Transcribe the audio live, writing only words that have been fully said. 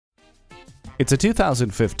It's a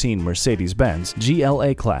 2015 Mercedes-Benz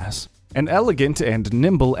GLA-Class. An elegant and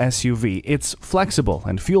nimble SUV, it's flexible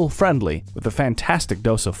and fuel-friendly with a fantastic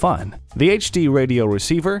dose of fun. The HD radio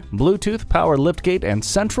receiver, Bluetooth power liftgate, and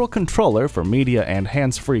central controller for media and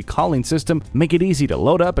hands-free calling system make it easy to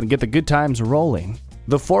load up and get the good times rolling.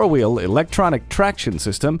 The four-wheel electronic traction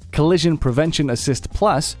system, collision prevention assist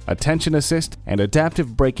plus, attention assist, and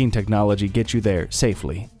adaptive braking technology get you there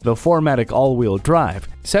safely. The 4MATIC all-wheel drive,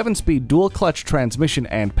 7-speed dual-clutch transmission,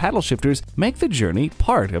 and paddle shifters make the journey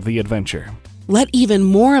part of the adventure. Let even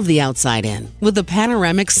more of the outside in with the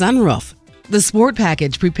panoramic sunroof. The Sport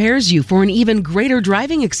Package prepares you for an even greater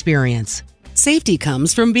driving experience. Safety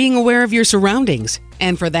comes from being aware of your surroundings,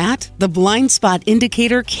 and for that, the blind spot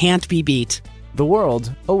indicator can't be beat. The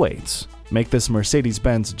world awaits. Make this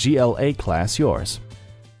Mercedes-Benz GLA-Class yours.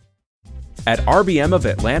 At RBM of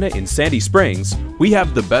Atlanta in Sandy Springs, we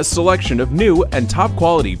have the best selection of new and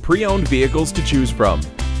top-quality pre-owned vehicles to choose from.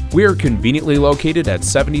 We are conveniently located at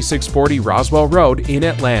 7640 Roswell Road in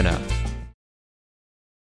Atlanta.